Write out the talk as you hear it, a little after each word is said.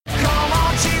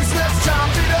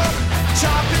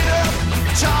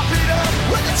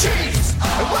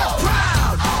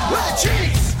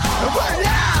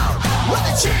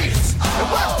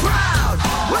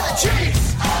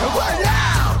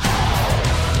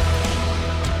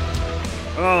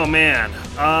Oh man,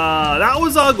 that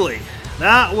was ugly.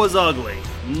 That was ugly.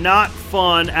 Not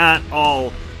fun at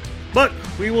all. But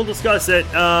we will discuss it,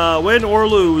 win or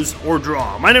lose or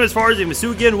draw. My name is Farzin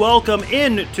Vousoughian. Welcome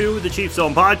into the Chiefs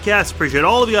Zone podcast. Appreciate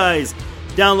all of you guys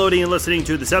downloading and listening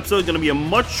to this episode. It's going to be a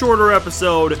much shorter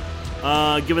episode,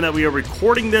 given that we are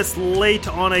recording this late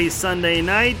on a Sunday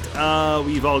night.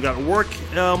 We've all got work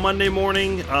Monday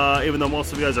morning, even though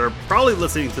most of you guys are probably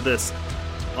listening to this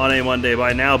on a Monday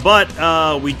by now. But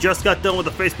we just got done with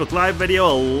the Facebook Live video.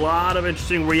 A lot of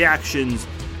interesting reactions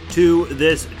to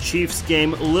this Chiefs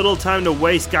game. Little time to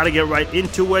waste. Got to get right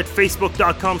into it.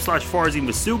 Facebook.com/Farzin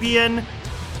Vousoughian.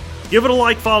 Give it a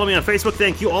like. Follow me on Facebook.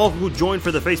 Thank you all who joined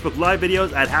for the Facebook Live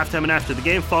videos at halftime and after the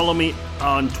game. Follow me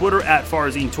on Twitter at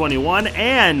Farzin21.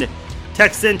 And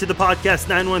text into the podcast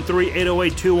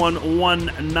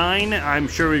 913-808-2119. I'm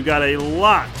sure we've got a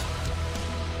lot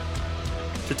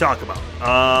to talk about.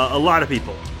 A lot of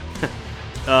people.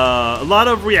 A lot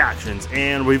of reactions.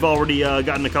 And we've already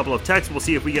gotten a couple of texts. We'll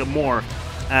see if we get more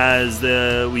as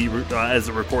the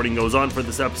recording goes on for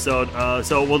this episode.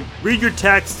 So we'll read your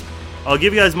text. I'll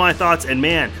give you guys my thoughts, and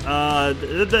man,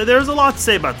 there's a lot to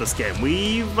say about this game.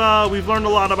 We've learned a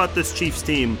lot about this Chiefs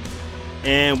team,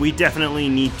 and we definitely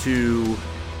need to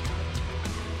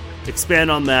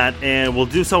expand on that, and we'll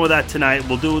do some of that tonight.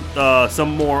 We'll do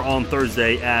some more on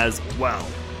Thursday as well.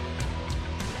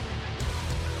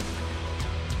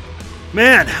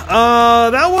 Man,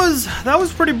 that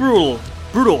was pretty brutal.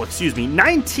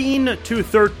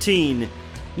 19-13,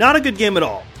 not a good game at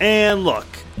all. And look,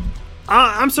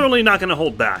 I'm certainly not going to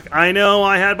hold back. I know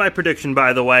I had my prediction,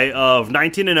 by the way, of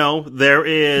 19-0. There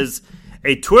is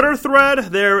a Twitter thread.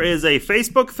 There is a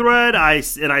Facebook thread. I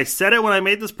said it when I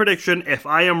made this prediction. If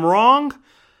I am wrong,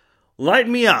 light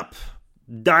me up.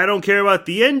 I don't care about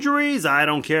the injuries. I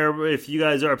don't care if you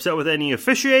guys are upset with any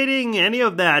officiating, any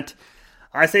of that.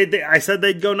 I said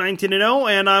they'd go 19-0,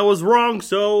 and I was wrong,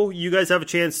 so you guys have a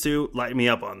chance to light me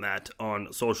up on that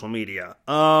on social media.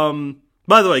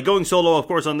 By the way, going solo, of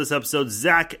course, on this episode.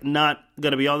 Zach not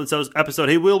going to be on this episode.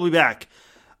 He will be back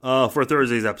for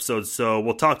Thursday's episode, so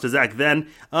we'll talk to Zach then.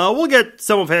 We'll get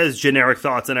some of his generic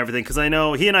thoughts and everything, because I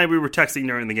know we were texting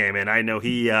during the game, and I know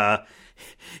he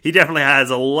definitely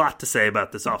has a lot to say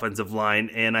about this offensive line,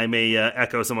 and I may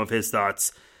echo some of his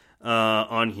thoughts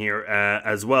on here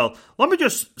as well. Let me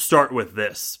just start with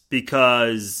this,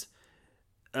 because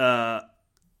I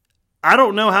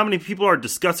don't know how many people are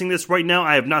discussing this right now.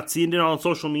 I have not seen it on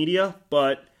social media,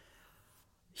 but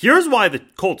here's why the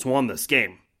Colts won this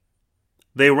game.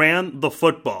 They ran the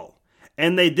football,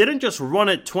 and they didn't just run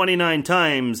it 29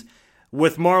 times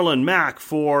with Marlon Mack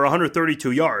for 132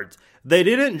 yards. They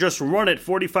didn't just run it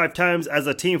 45 times as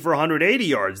a team for 180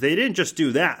 yards. They didn't just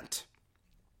do that.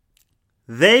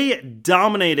 They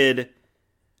dominated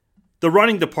the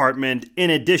running department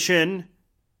in addition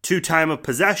to time of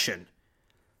possession.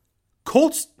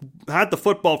 Colts had the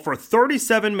football for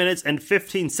 37 minutes and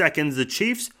 15 seconds. The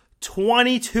Chiefs,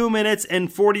 22 minutes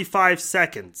and 45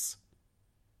 seconds.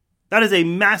 That is a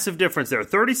massive difference there.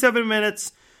 37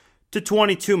 minutes to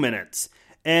 22 minutes.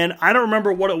 And I don't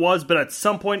remember what it was, but at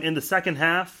some point in the second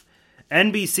half,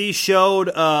 NBC showed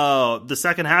the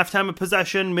second halftime of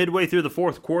possession midway through the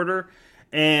fourth quarter.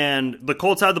 And the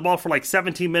Colts had the ball for like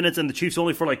 17 minutes and the Chiefs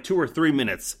only for like 2 or 3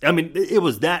 minutes. I mean, it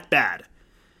was that bad.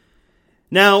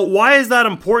 Now, why is that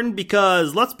important?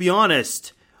 Because, let's be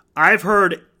honest, I've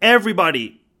heard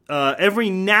everybody, every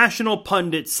national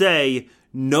pundit say,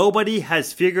 nobody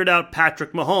has figured out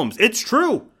Patrick Mahomes. It's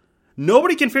true.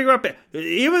 Nobody can figure out,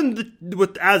 even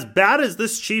with as bad as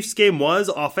this Chiefs game was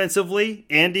offensively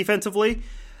and defensively,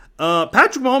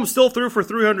 Patrick Mahomes still threw for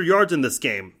 300 yards in this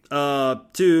game.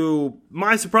 To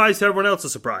my surprise, to everyone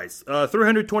else's surprise.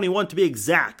 321 to be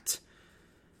exact.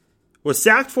 Was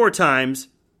sacked 4 times.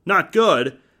 Not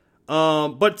good.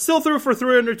 But still threw for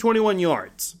 321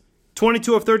 yards.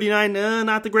 22 of 39.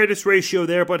 Not the greatest ratio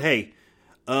there, but hey.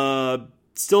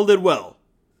 Still did well.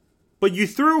 But you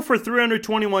threw for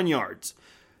 321 yards.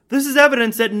 This is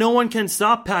evidence that no one can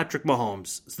stop Patrick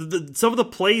Mahomes. Some of the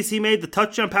plays he made, the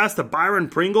touchdown pass to Byron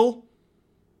Pringle.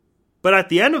 But at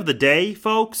the end of the day,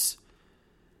 folks,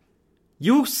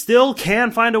 you still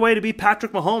can find a way to beat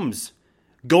Patrick Mahomes.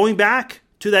 Going back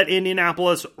to that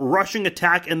Indianapolis rushing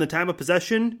attack in the time of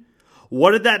possession, what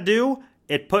did that do?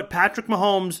 It put Patrick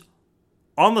Mahomes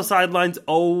on the sidelines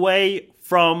away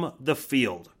from the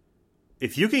field.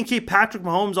 If you can keep Patrick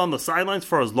Mahomes on the sidelines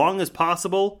for as long as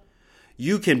possible,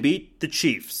 you can beat the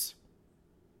Chiefs.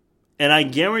 And I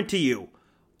guarantee you,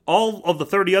 all of the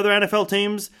 30 other NFL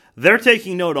teams, they're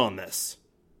taking note on this.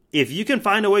 If you can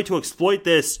find a way to exploit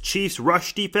this Chiefs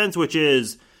rush defense, which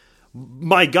is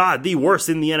my God, the worst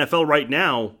in the NFL right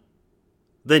now,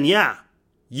 then yeah,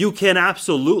 you can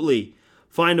absolutely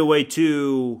find a way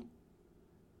to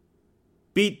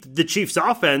beat the Chiefs'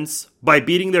 offense by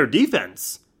beating their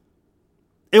defense.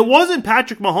 It wasn't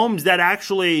Patrick Mahomes that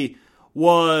actually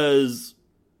was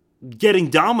getting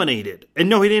dominated. And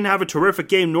no, he didn't have a terrific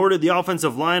game, nor did the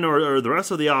offensive line or the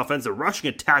rest of the offense. The rushing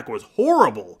attack was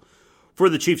horrible for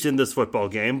the Chiefs in this football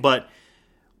game. But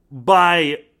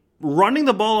by running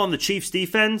the ball on the Chiefs'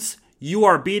 defense, you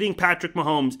are beating Patrick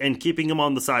Mahomes and keeping him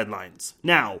on the sidelines.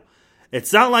 Now,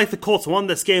 it's not like the Colts won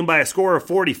this game by a score of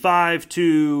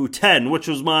 45-10, which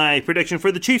was my prediction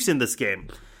for the Chiefs in this game.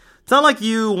 It's not like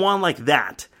you won like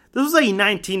that. This was a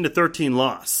 19-13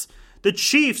 loss. The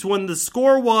Chiefs, when the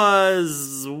score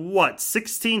was,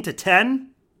 16-10?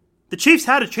 The Chiefs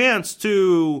had a chance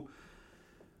to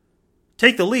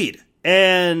take the lead.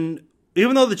 And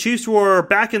even though the Chiefs were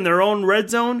back in their own red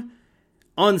zone,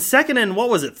 on second and,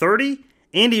 30?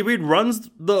 Andy Reid runs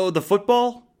the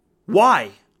football.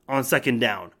 Why on second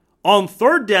down? On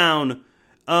third down,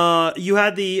 you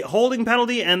had the holding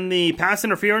penalty and the pass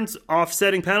interference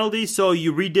offsetting penalty, so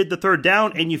you redid the third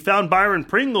down, and you found Byron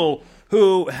Pringle,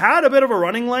 who had a bit of a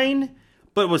running lane,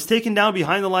 but was taken down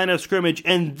behind the line of scrimmage.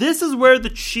 And this is where the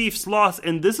Chiefs lost,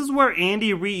 and this is where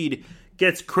Andy Reid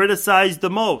gets criticized the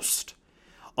most.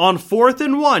 On 4th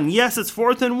and 1, yes, it's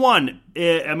 4th and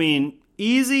 1.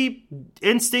 Easy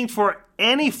instinct for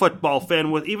any football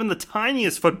fan with even the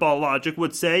tiniest football logic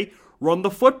would say, run the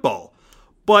football.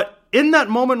 But in that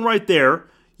moment right there,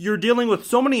 you're dealing with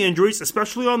so many injuries,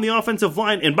 especially on the offensive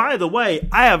line. And by the way,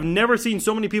 I have never seen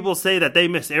so many people say that they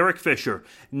miss Eric Fisher.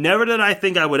 Never did I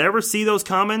think I would ever see those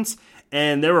comments,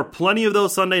 and there were plenty of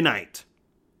those Sunday night.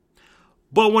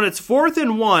 But when it's 4th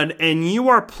and 1 and you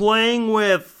are playing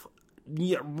with,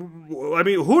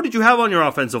 who did you have on your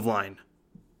offensive line?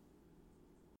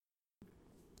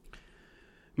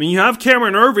 You have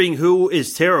Cameron Irving, who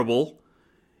is terrible.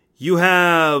 You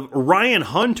have Ryan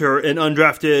Hunter, an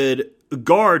undrafted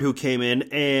guard who came in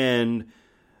and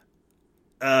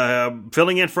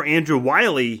filling in for Andrew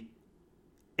Wiley.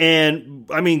 And,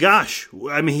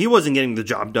 he wasn't getting the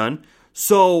job done.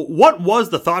 So what was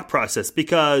the thought process?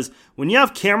 Because when you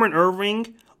have Cameron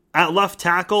Irving at left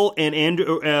tackle and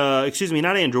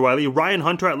Ryan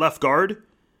Hunter at left guard,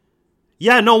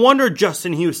 yeah, no wonder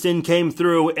Justin Houston came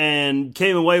through and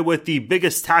came away with the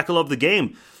biggest tackle of the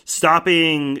game,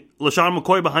 stopping LaShawn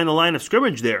McCoy behind the line of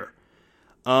scrimmage there.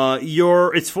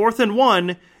 It's 4th and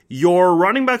 1. Your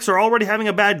running backs are already having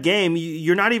a bad game.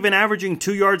 You're not even averaging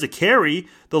 2 yards a carry.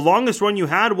 The longest run you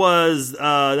had was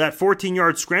that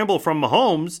 14-yard scramble from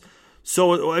Mahomes.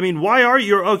 So, why are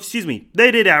you...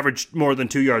 They did average more than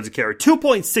 2 yards a carry.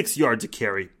 2.6 yards a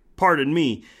carry. Pardon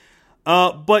me.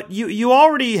 But you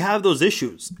already have those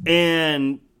issues.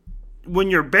 And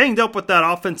when you're banged up with that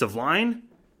offensive line,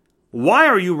 why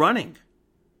are you running?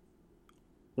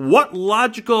 What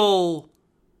logical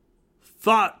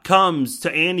thought comes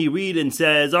to Andy Reid and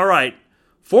says, all right,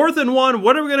 4th and 1,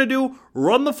 what are we going to do?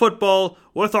 Run the football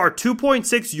with our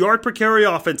 2.6 yard per carry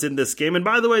offense in this game. And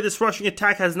by the way, this rushing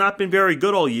attack has not been very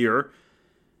good all year.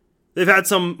 They've had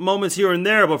some moments here and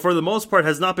there, but for the most part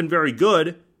has not been very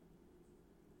good.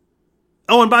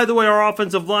 Oh, and by the way, our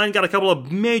offensive line got a couple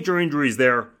of major injuries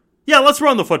there. Yeah, let's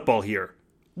run the football here.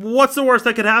 What's the worst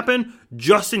that could happen?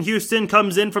 Justin Houston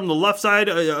comes in from the left side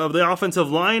of the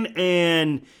offensive line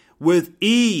and with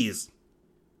ease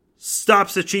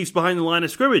stops the Chiefs behind the line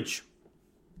of scrimmage.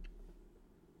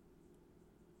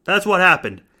 That's what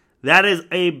happened. That is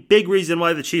a big reason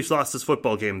why the Chiefs lost this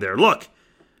football game there. Look,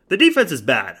 the defense is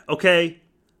bad, okay?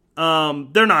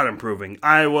 They're not improving.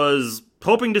 I was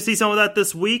hoping to see some of that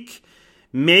this week.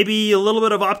 Maybe a little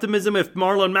bit of optimism if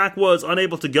Marlon Mack was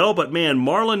unable to go. But man,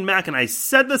 Marlon Mack, and I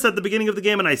said this at the beginning of the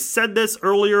game, and I said this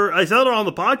earlier. I said it on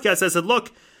the podcast. I said,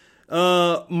 look,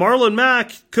 Marlon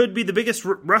Mack could be the biggest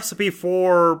recipe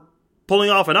for pulling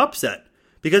off an upset.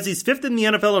 Because he's 5th in the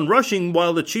NFL in rushing,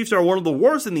 while the Chiefs are one of the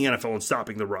worst in the NFL in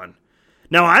stopping the run.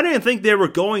 Now, I didn't think they were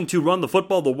going to run the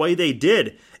football the way they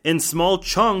did, in small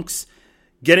chunks,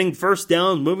 getting first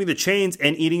downs, moving the chains,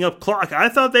 and eating up clock. I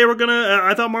thought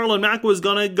Marlon Mack was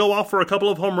gonna go off for a couple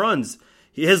of home runs.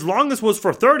 His longest was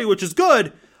for 30, which is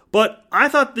good, but I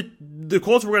thought the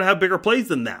Colts were gonna have bigger plays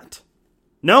than that.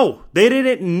 No, they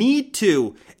didn't need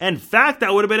to. In fact,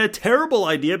 that would have been a terrible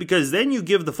idea because then you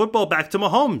give the football back to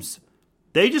Mahomes.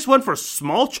 They just went for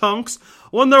small chunks.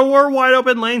 When there were wide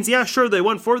open lanes, yeah, sure, they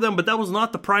went for them, but that was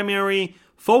not the primary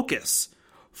focus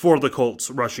for the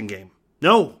Colts rushing game.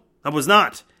 No, that was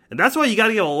not. And that's why you got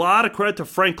to give a lot of credit to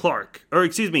Frank Reich,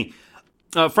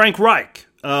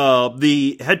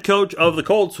 the head coach of the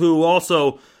Colts, who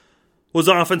also was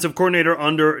offensive coordinator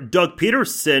under Doug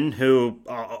Peterson, who,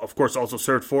 of course, also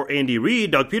served for Andy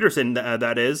Reid. Doug Peterson,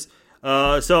 that is.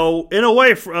 So, in a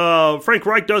way, Frank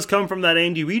Reich does come from that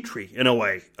Andy Reid tree, in a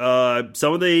way.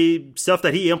 Some of the stuff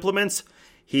that he implements,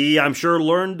 I'm sure,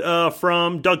 learned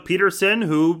from Doug Peterson,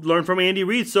 who learned from Andy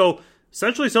Reid. So,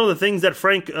 essentially, some of the things that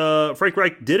Frank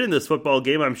Reich did in this football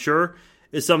game, I'm sure,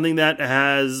 is something that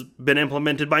has been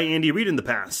implemented by Andy Reid in the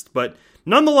past. But,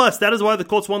 nonetheless, that is why the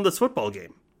Colts won this football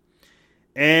game.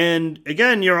 And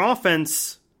again, your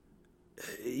offense,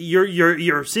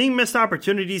 you're seeing missed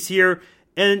opportunities here,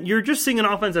 and you're just seeing an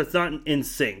offense that's not in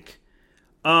sync.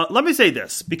 Let me say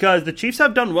this, because the Chiefs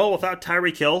have done well without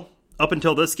Tyreek Hill up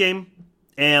until this game,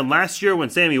 and last year when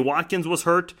Sammy Watkins was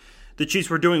hurt, the Chiefs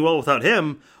were doing well without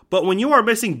him. But when you are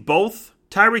missing both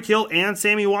Tyreek Hill and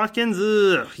Sammy Watkins,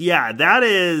 that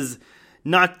is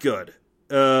not good.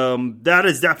 That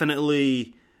is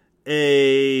definitely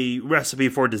a recipe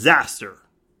for disaster.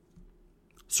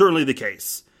 Certainly the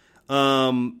case.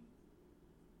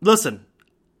 Listen,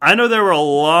 I know there were a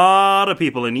lot of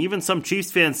people, and even some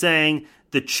Chiefs fans, saying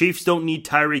the Chiefs don't need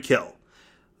Tyreek Hill.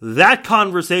 That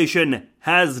conversation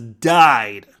has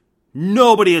died.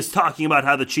 Nobody is talking about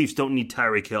how the Chiefs don't need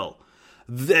Tyreek Hill.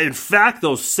 In fact,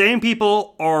 those same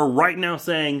people are right now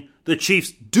saying the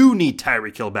Chiefs do need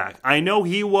Tyreek Hill back. I know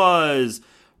he was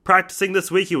practicing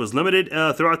this week. He was limited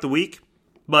throughout the week,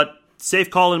 but safe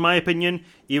call in my opinion.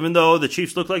 Even though the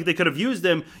Chiefs look like they could have used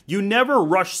him, you never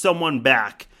rush someone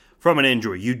back from an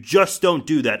injury. You just don't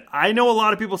do that. I know a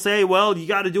lot of people say, well, you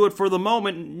got to do it for the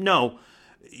moment. No,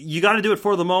 you got to do it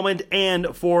for the moment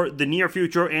and for the near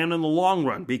future and in the long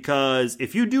run. Because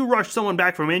if you do rush someone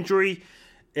back from injury,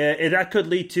 that could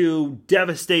lead to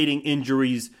devastating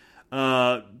injuries,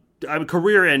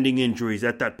 career-ending injuries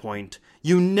at that point.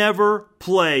 You never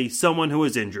play someone who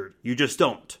is injured. You just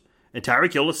don't. And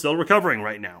Tyreek Hill is still recovering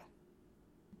right now.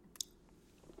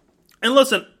 And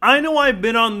listen, I know I've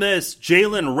been on this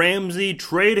Jalen Ramsey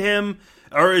trade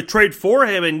for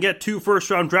him and get 2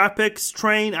 first-round draft picks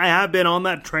train. I have been on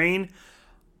that train.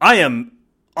 I am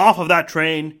off of that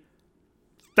train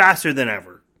faster than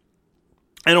ever.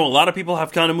 I know a lot of people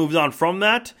have kind of moved on from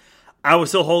that. I was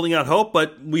still holding out hope,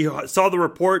 but we saw the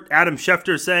report, Adam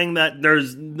Schefter saying that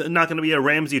there's not going to be a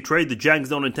Ramsey trade. The Jags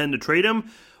don't intend to trade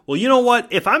him. Well, you know what?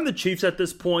 If I'm the Chiefs at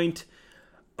this point,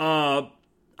 I'd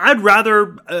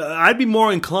be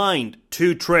more inclined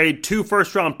to trade 2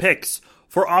 first-round picks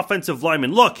for offensive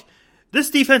linemen. Look,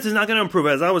 this defense is not going to improve.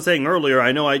 As I was saying earlier,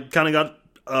 I know I kind of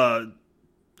got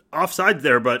offside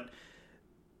there, but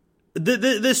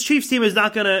this Chiefs team is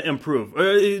not going to improve.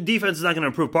 Defense is not going to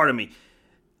improve, pardon me.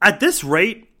 At this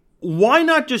rate, why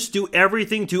not just do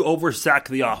everything to oversack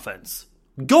the offense?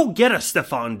 Go get a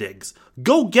Stephon Diggs.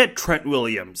 Go get Trent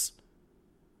Williams.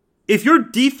 If your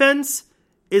defense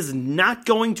is not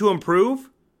going to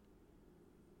improve,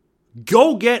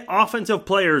 go get offensive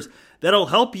players that'll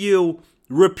help you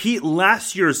repeat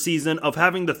last year's season of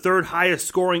having the 3rd highest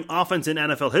scoring offense in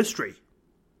NFL history.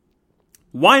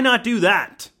 Why not do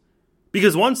that?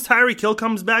 Because once Tyreek Hill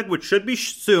comes back, which should be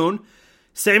soon,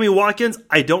 Sammy Watkins,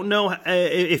 I don't know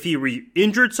if he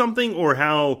re-injured something or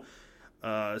how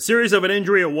serious of an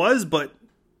injury it was, but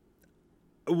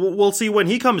we'll see when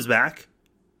he comes back.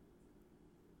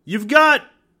 You've got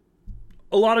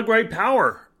a lot of great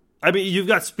power. I mean, you've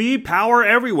got speed, power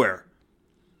everywhere.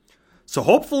 So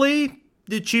hopefully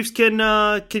the Chiefs can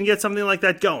get something like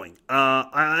that going.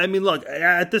 I mean, look,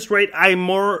 at this rate, I'm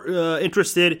more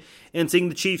interested in seeing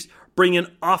the Chiefs bring in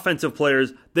offensive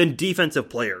players than defensive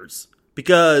players.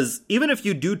 Because even if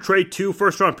you do trade 2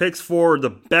 first-round picks for the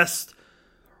best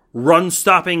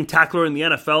run-stopping tackler in the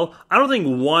NFL, I don't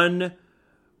think one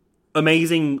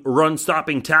amazing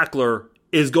run-stopping tackler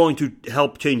is going to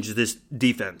help change this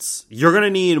defense. You're going to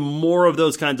need more of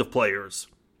those kinds of players.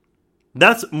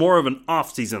 That's more of an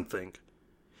off-season thing.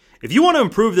 If you want to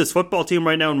improve this football team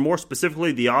right now, and more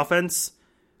specifically the offense,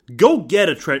 go get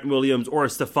a Trent Williams or a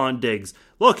Stephon Diggs.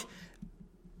 Look,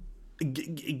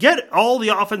 get all the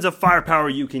offensive firepower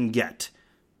you can get.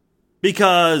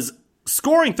 Because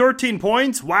scoring 13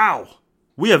 points, wow,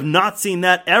 we have not seen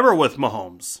that ever with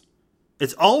Mahomes.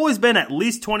 It's always been at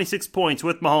least 26 points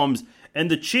with Mahomes, and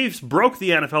the Chiefs broke the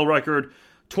NFL record,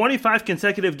 25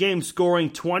 consecutive games scoring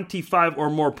 25 or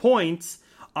more points.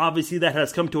 Obviously, that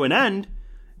has come to an end.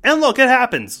 And look, it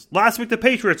happens. Last week, the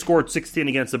Patriots scored 16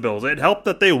 against the Bills. It helped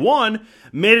that they won,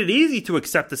 made it easy to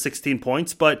accept the 16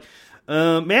 points, but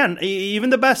man, even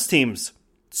the best teams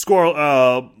score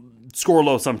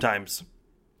low sometimes.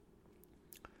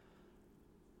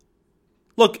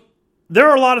 Look, there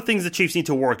are a lot of things the Chiefs need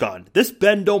to work on. This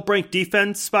bend don't break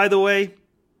defense, by the way,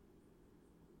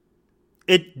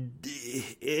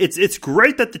 it's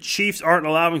great that the Chiefs aren't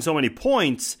allowing so many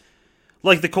points.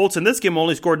 Like the Colts in this game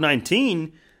only scored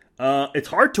 19. It's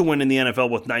hard to win in the NFL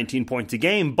with 19 points a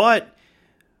game, but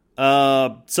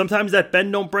sometimes that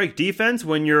bend don't break defense,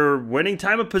 when you're winning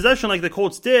time of possession like the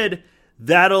Colts did,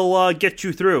 that'll get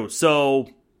you through. So,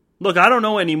 look, I don't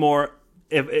know anymore.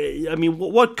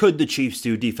 What could the Chiefs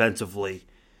do defensively?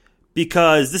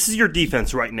 Because this is your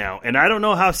defense right now, and I don't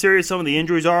know how serious some of the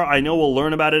injuries are. I know we'll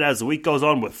learn about it as the week goes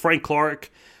on with Frank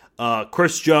Clark,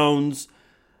 Chris Jones.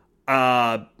 Who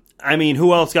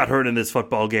else got hurt in this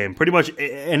football game? Pretty much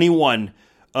anyone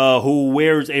who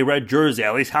wears a red jersey.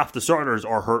 At least half the starters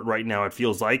are hurt right now, it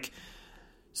feels like.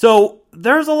 So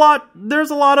there's a lot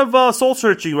of soul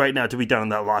searching right now to be done in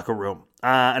that locker room,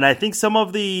 and I think some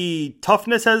of the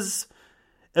toughness has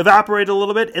evaporated a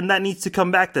little bit, and that needs to come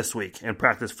back this week in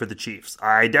practice for the Chiefs.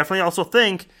 I definitely also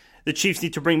think the Chiefs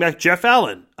need to bring back Jeff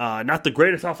Allen. Not the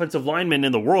greatest offensive lineman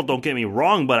in the world, don't get me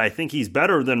wrong, but I think he's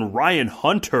better than Ryan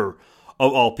Hunter,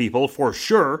 of all people, for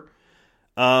sure.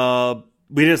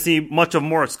 We didn't see much of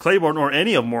Morris Claiborne or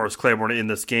any of Morris Claiborne in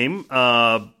this game. So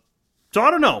I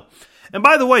don't know. And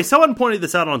by the way, someone pointed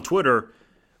this out on Twitter.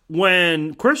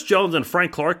 When Chris Jones and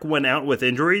Frank Clark went out with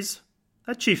injuries,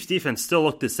 that Chiefs defense still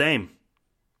looked the same.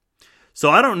 So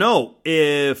I don't know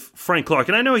if Frank Clark,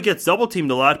 and I know he gets double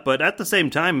teamed a lot, but at the same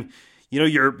time,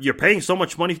 you're paying so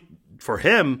much money for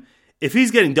him. If he's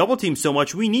getting double teamed so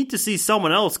much, we need to see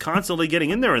someone else constantly getting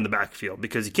in there in the backfield,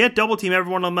 because you can't double team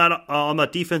everyone on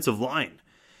that defensive line.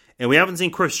 And we haven't seen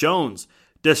Chris Jones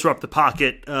disrupt the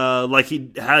pocket like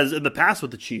he has in the past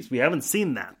with the Chiefs. We haven't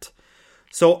seen that.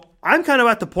 So I'm kind of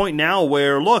at the point now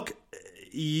where, look,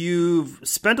 you've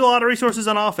spent a lot of resources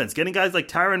on offense, getting guys like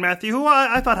Tyrann Mathieu, who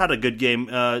I thought had a good game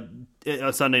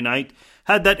Sunday night,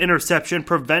 had that interception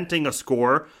preventing a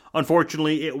score.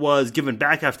 Unfortunately, it was given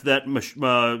back after that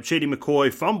Shady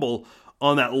McCoy fumble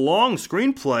on that long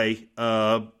screenplay.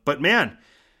 But man,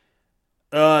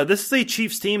 this is a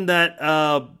Chiefs team that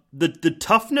the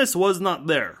toughness was not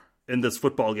there in this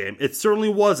football game. It certainly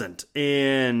wasn't.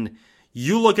 And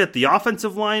you look at the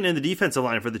offensive line and the defensive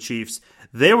line for the Chiefs,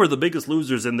 they were the biggest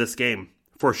losers in this game,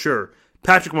 for sure.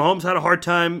 Patrick Mahomes had a hard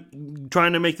time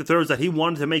trying to make the throws that he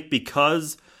wanted to make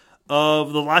because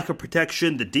of the lack of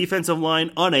protection. The defensive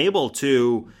line unable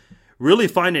to really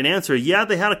find an answer. Yeah,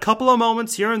 they had a couple of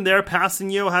moments here and there.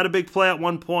 Passanio had a big play at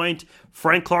one point.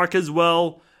 Frank Clark as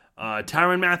well.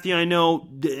 Tyrann Mathieu, I know,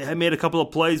 had made a couple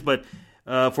of plays, but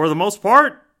for the most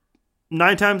part,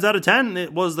 9 times out of 10,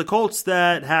 it was the Colts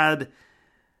that had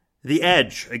the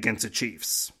edge against the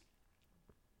Chiefs.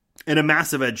 And a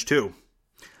massive edge, too.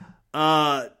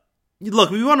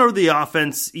 Look, we went over the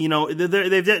offense.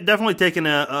 They've definitely taken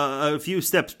a few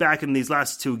steps back in these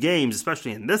last 2 games,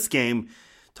 especially in this game.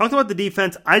 Talking about the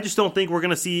defense, I just don't think we're going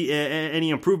to see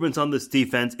any improvements on this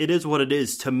defense. It is what it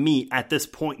is to me at this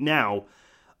point now.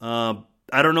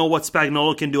 I don't know what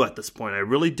Spagnuolo can do at this point. I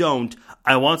really don't.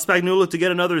 I want Spagnuolo to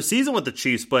get another season with the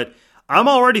Chiefs, but I'm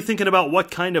already thinking about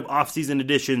what kind of offseason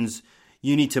additions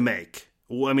you need to make.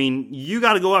 I mean, you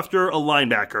got to go after a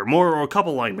linebacker, or a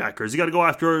couple linebackers. You got to go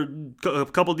after a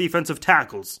couple defensive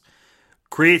tackles.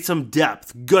 Create some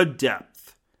depth, good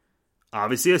depth.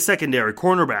 Obviously, a secondary,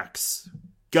 cornerbacks.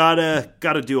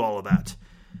 Gotta do all of that.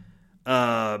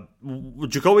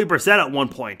 Jacoby Brissett at one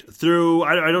point threw,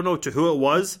 I don't know to who it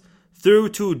was, threw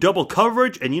to double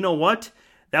coverage, and you know what?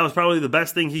 That was probably the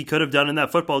best thing he could have done in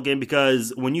that football game,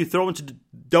 because when you throw into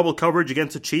double coverage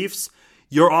against the Chiefs,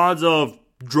 your odds of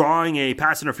drawing a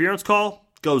pass interference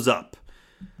call goes up.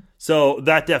 So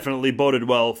that definitely boded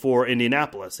well for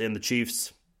Indianapolis, and the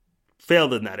Chiefs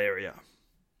failed in that area.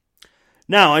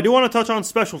 Now, I do want to touch on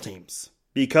special teams,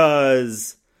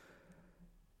 because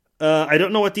I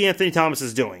don't know what DeAnthony Thomas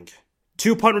is doing.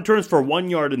 2 punt returns for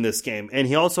 1 yard in this game, and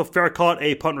he also fair caught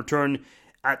a punt return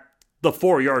at the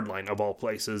 4-yard line of all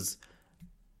places.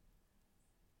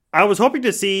 I was hoping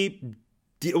to see...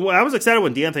 I was excited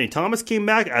when DeAnthony Thomas came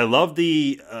back. I love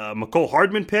the Mecole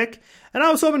Hardman pick. And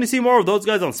I was hoping to see more of those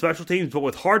guys on special teams. But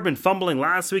with Hardman fumbling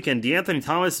last week and DeAnthony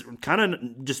Thomas kind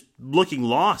of just looking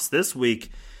lost this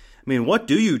week, I mean, what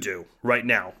do you do right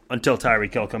now until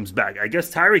Tyreek Hill comes back? I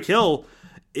guess Tyreek Hill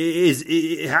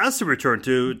has to return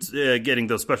to getting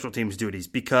those special teams duties,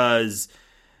 because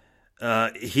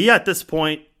he at this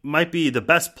point might be the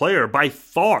best player by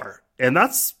far. And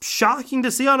that's shocking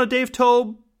to see on a Dave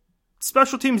Toub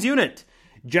special teams unit.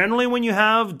 Generally, when you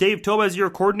have Dave Toub as your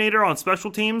coordinator on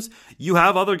special teams, you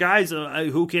have other guys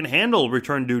who can handle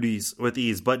return duties with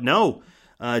ease. But no,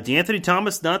 DeAnthony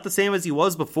Thomas, not the same as he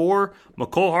was before.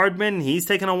 Mecole Hardman, he's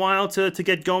taken a while to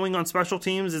get going on special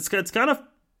teams. It's kind of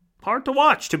hard to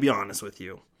watch, to be honest with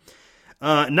you.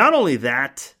 Not only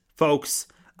that, folks,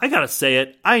 I gotta say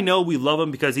it, I know we love him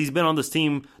because he's been on this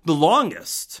team the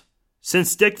longest,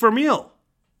 since Dick Vermeil.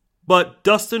 But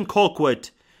Dustin Colquitt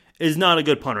is not a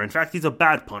good punter. In fact, he's a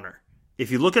bad punter.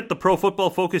 If you look at the Pro Football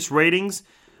Focus ratings,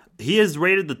 he is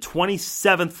rated the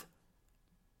 27th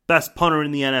best punter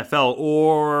in the NFL,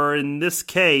 or in this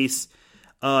case,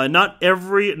 not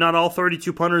all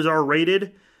 32 punters are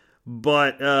rated,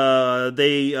 but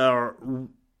they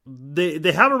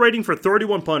have a rating for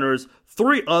 31 punters,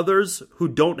 3 others who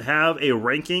don't have a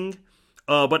ranking,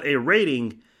 but a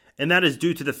rating, and that is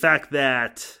due to the fact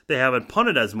that they haven't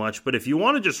punted as much. But if you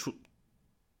want to just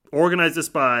organize this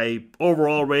by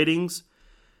overall ratings,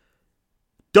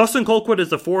 Dustin Colquitt is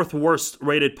the 4th worst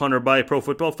rated punter by Pro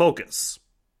Football Focus.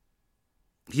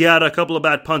 He had a couple of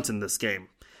bad punts in this game.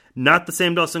 Not the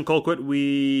same Dustin Colquitt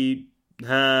we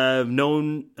have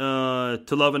known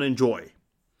to love and enjoy.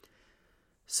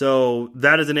 So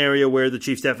that is an area where the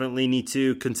Chiefs definitely need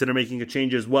to consider making a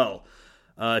change as well.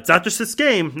 It's not just this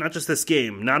game, not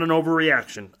an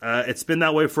overreaction. It's been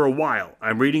that way for a while.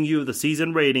 I'm reading you the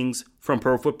season ratings from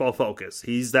Pro Football Focus.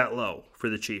 He's that low for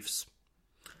the Chiefs.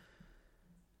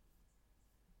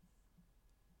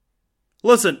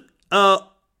 Listen,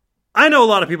 I know a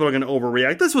lot of people are going to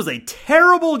overreact. This was a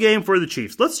terrible game for the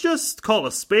Chiefs. Let's just call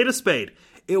a spade a spade.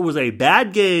 It was a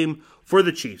bad game for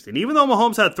the Chiefs. And even though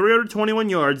Mahomes had 321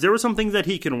 yards, there were some things that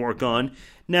he can work on.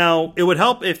 Now, it would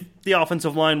help if the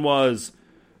offensive line was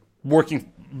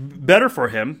working better for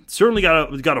him. Certainly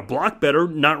got to block better,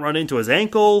 not run into his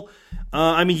ankle.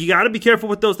 You got to be careful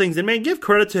with those things. And, man, give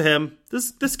credit to him.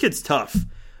 This kid's tough.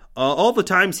 All the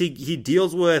times he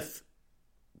deals with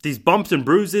these bumps and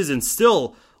bruises and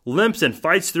still limps and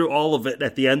fights through all of it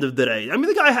at the end of the day. I mean,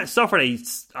 the guy suffered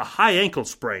a high ankle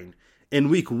sprain in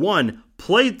week 1,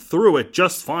 played through it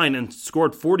just fine, and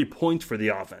scored 40 points for the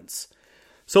offense.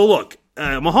 So look,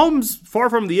 Mahomes,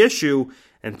 far from the issue,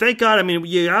 and thank God, I mean,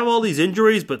 you have all these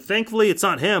injuries, but thankfully it's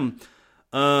not him.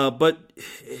 But,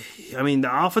 I mean,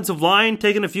 the offensive line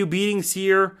taking a few beatings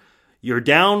here. You're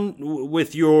down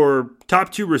with your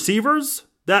top 2 receivers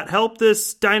that help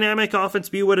this dynamic offense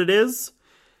be what it is.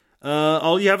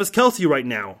 All you have is Kelce right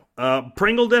now.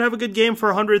 Pringle did have a good game for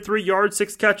 103 yards,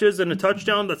 6 catches, and a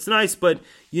touchdown. That's nice, but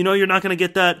you're not going to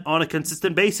get that on a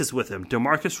consistent basis with him.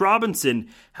 Demarcus Robinson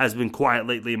has been quiet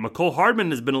lately. Mecole Hardman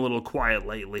has been a little quiet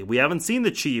lately. We haven't seen the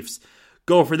Chiefs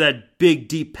go for that big,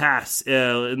 deep pass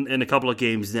in a couple of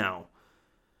games now.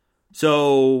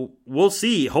 So we'll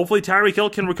see. Hopefully Tyreek Hill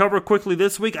can recover quickly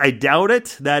this week. I doubt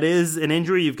it. That is an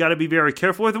injury you've got to be very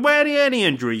careful with. Well, any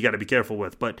injury you got to be careful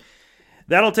with, but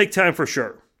that'll take time for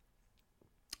sure.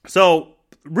 So,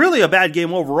 really a bad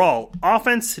game overall.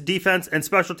 Offense, defense, and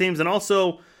special teams, and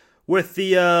also with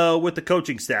the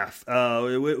coaching staff,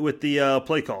 with the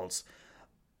play calls.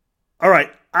 All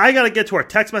right, I got to get to our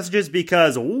text messages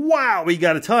because, wow, we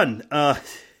got a ton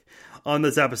on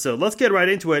this episode. Let's get right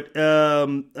into it.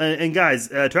 And guys,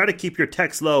 try to keep your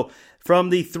text low.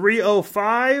 From the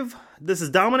 305, this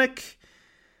is Dominic.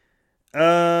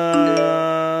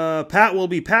 Pat will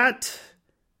be Pat.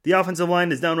 The offensive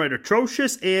line is downright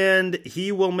atrocious, and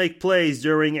he will make plays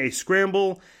during a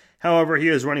scramble. However, he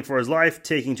is running for his life,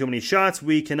 taking too many shots.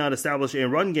 We cannot establish a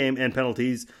run game, and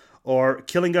penalties are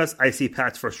killing us. I see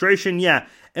Pat's frustration. Yeah,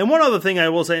 and one other thing I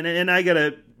will say, and I got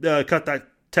to cut that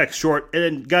text short.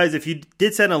 And guys, if you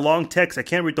did send a long text, I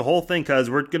can't read the whole thing because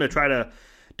we're going to try to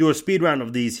do a speed round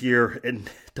of these here. And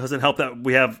it doesn't help that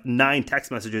we have 9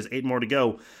 text messages, 8 more to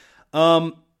go.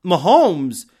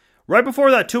 Mahomes, right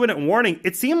before that 2-minute warning,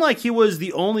 it seemed like he was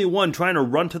the only one trying to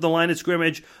run to the line of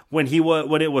scrimmage when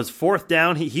it was 4th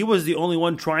down. He was the only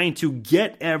one trying to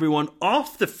get everyone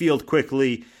off the field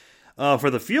quickly for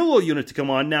the field goal unit to come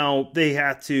on. Now they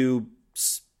had to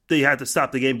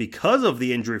stop the game because of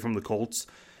the injury from the Colts.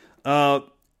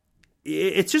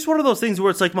 It's just one of those things where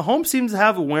it's like Mahomes seems to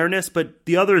have awareness, but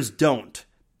the others don't.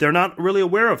 They're not really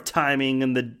aware of timing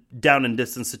and the down and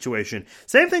distance situation.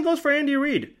 Same thing goes for Andy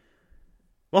Reid.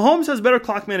 Mahomes has better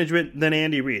clock management than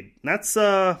Andy Reid. That's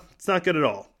it's not good at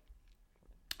all.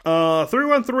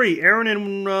 313, Aaron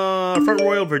in Front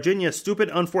Royal, Virginia. Stupid,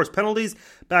 unforced penalties,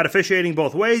 bad officiating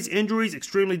both ways, injuries,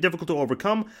 extremely difficult to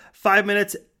overcome. 5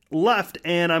 minutes left,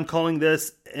 and I'm calling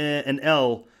this an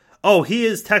L. Oh, he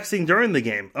is texting during the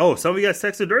game. Oh, some of you guys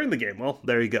texted during the game. Well,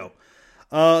 there you go.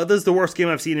 This is the worst game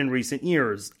I've seen in recent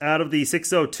years. Out of the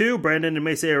 602, Brandon in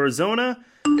Mesa, Arizona.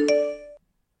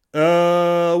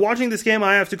 Watching this game,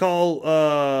 I have to call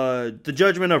the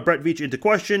judgment of Brett Veach into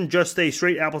question. Just a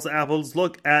straight apples to apples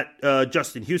look at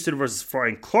Justin Houston versus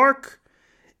Frank Clark.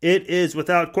 It is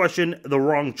without question the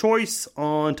wrong choice.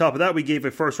 On top of that, we gave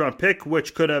a first-round pick,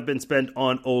 which could have been spent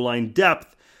on O-line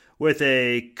depth with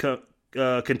a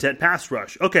content pass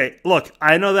rush. Okay, look,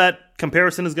 I know that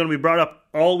comparison is going to be brought up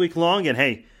all week long, and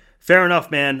hey, fair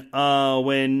enough, man.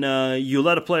 When you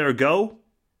let a player go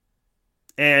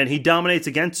and he dominates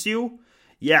against you,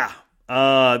 yeah,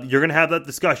 you're going to have that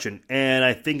discussion. And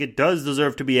I think it does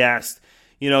deserve to be asked,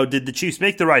 did the Chiefs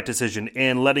make the right decision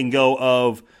in letting go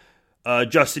of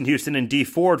Justin Houston and Dee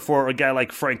Ford for a guy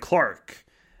like Frank Clark?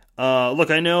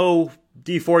 Look, I know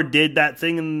Dee Ford did that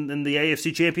thing in the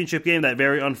AFC Championship game, that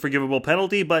very unforgivable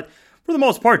penalty, but for the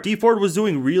most part, Dee Ford was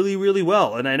doing really, really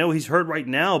well. And I know he's hurt right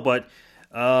now, but,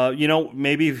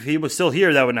 maybe if he was still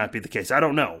here, that would not be the case. I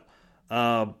don't know.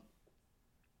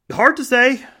 Hard to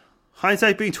say.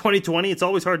 Hindsight being 2020, it's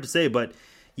always hard to say, but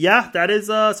yeah, that is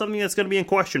something that's going to be in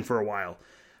question for a while.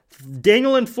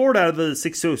 Daniel in Florida out of the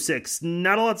 606.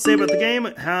 Not a lot to say about the game.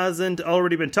 It hasn't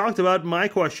already been talked about. My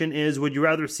question is, would you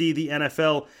rather see the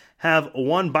NFL have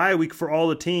one bye week for all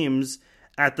the teams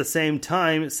at the same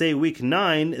time, say week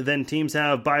 9, than teams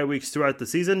have bye weeks throughout the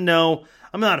season? No,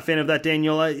 I'm not a fan of that,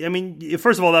 Daniel. I mean,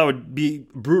 first of all, that would be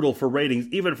brutal for ratings,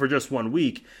 even for just 1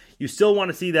 week. You still want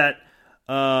to see that.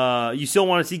 You still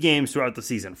want to see games throughout the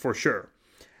season, for sure.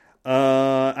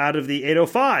 Out of the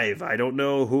 805, I don't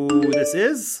know who this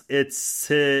is. It's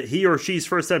he or she's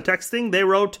first time texting. They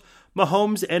wrote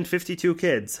Mahomes and 52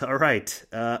 kids. All right,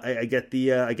 I get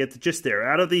the gist there.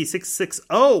 Out of the 660,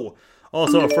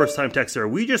 also a first time texter.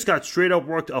 We just got straight up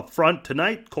worked up front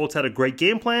tonight. Colts had a great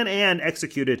game plan and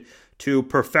executed to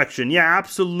perfection. Yeah,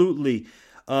 absolutely.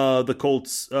 The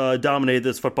Colts dominated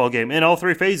this football game in all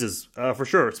 3 phases, for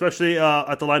sure, especially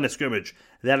at the line of scrimmage.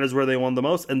 That is where they won the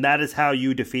most, and that is how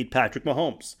you defeat Patrick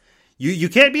Mahomes. You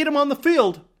can't beat him on the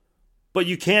field, but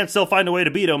you can still find a way to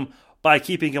beat him by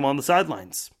keeping him on the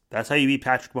sidelines. That's how you beat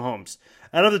Patrick Mahomes.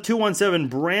 Out of the 217,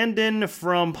 Brandon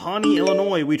from Pawnee,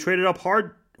 Illinois, we traded up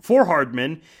for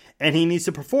Hardman, and he needs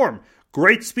to perform.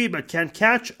 Great speed, but can't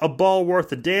catch a ball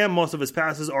worth a damn. Most of his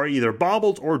passes are either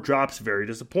bobbled or drops. Very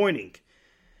disappointing.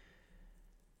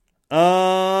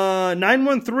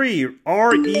 913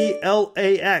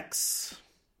 RELAX.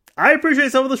 I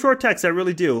appreciate some of the short texts, I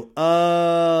really do.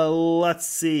 Let's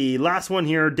see. Last one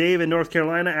here. Dave in North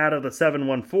Carolina out of the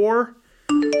 714.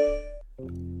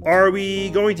 Are we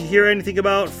going to hear anything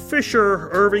about Fisher?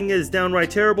 Irving is downright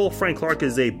terrible. Frank Clark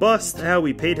is a bust. How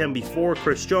we paid him before.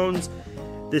 Chris Jones.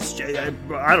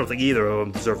 I don't think either of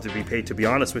them deserve to be paid, to be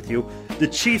honest with you. The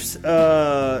Chiefs,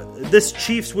 this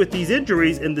Chiefs with these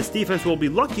injuries, and this defense will be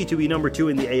lucky to be number 2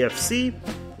 in the AFC.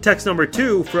 Text number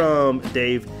 2 from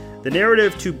Dave. The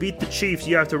narrative to beat the Chiefs,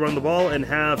 you have to run the ball and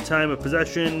have time of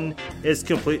possession, is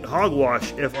complete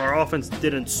hogwash if our offense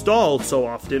didn't stall so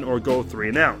often or go 3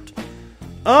 and out.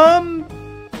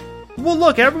 Well,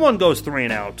 look, everyone goes 3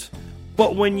 and out.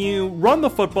 But when you run the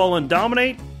football and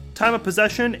dominate time of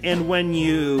possession, and when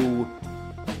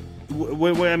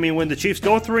the Chiefs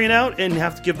go 3 and out and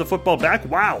have to give the football back,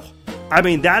 wow. I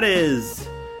mean, that is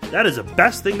the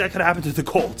best thing that could happen to the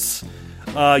Colts.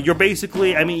 You are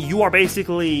basically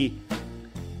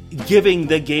giving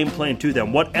the game plan to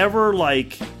them. Whatever,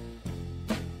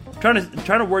 trying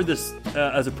to word this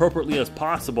as appropriately as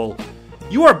possible.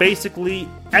 You are basically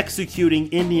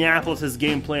executing Indianapolis's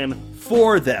game plan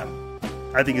for them,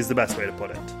 I think is the best way to put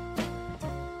it.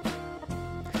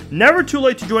 Never too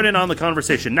late to join in on the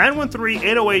conversation.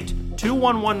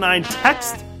 913-808-2119.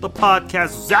 Text the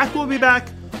podcast. Zach will be back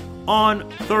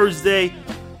on Thursday.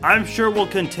 I'm sure we'll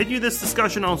continue this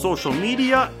discussion on social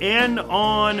media and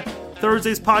on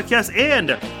Thursday's podcast.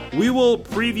 And we will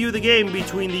preview the game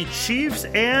between the Chiefs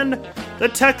and the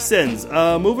Texans.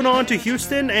 Moving on to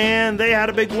Houston, and they had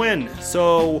a big win.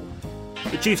 So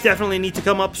the Chiefs definitely need to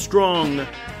come up strong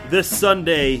this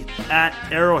Sunday at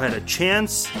Arrowhead. A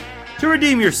chance to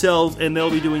redeem yourselves, and they'll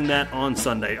be doing that on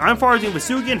Sunday. I'm Farzin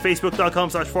Vousoughian,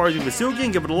 facebook.com/Farzin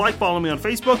Vousoughian. Give it a like, follow me on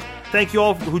Facebook. Thank you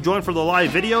all who joined for the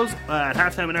live videos at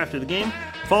halftime and after the game.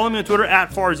 Follow me on Twitter at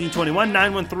Farzin21,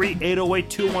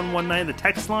 913-808-2119, the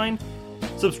text line.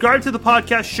 Subscribe to the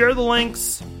podcast, share the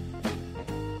links.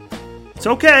 It's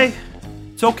okay.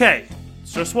 It's okay.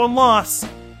 It's just one loss.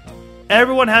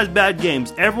 Everyone has bad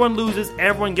games. Everyone loses.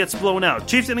 Everyone gets blown out.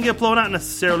 Chiefs didn't get blown out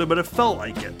necessarily, but it felt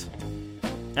like it.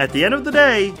 At the end of the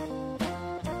day,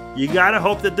 you gotta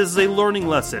hope that this is a learning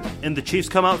lesson and the Chiefs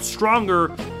come out stronger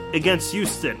against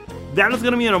Houston. That is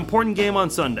going to be an important game on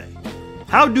Sunday.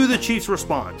 How do the Chiefs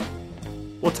respond?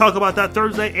 We'll talk about that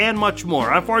Thursday and much more.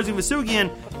 I'm Farzin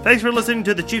Vousoughian. Thanks for listening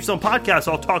to the Chiefs on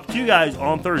Podcast. I'll talk to you guys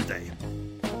on Thursday.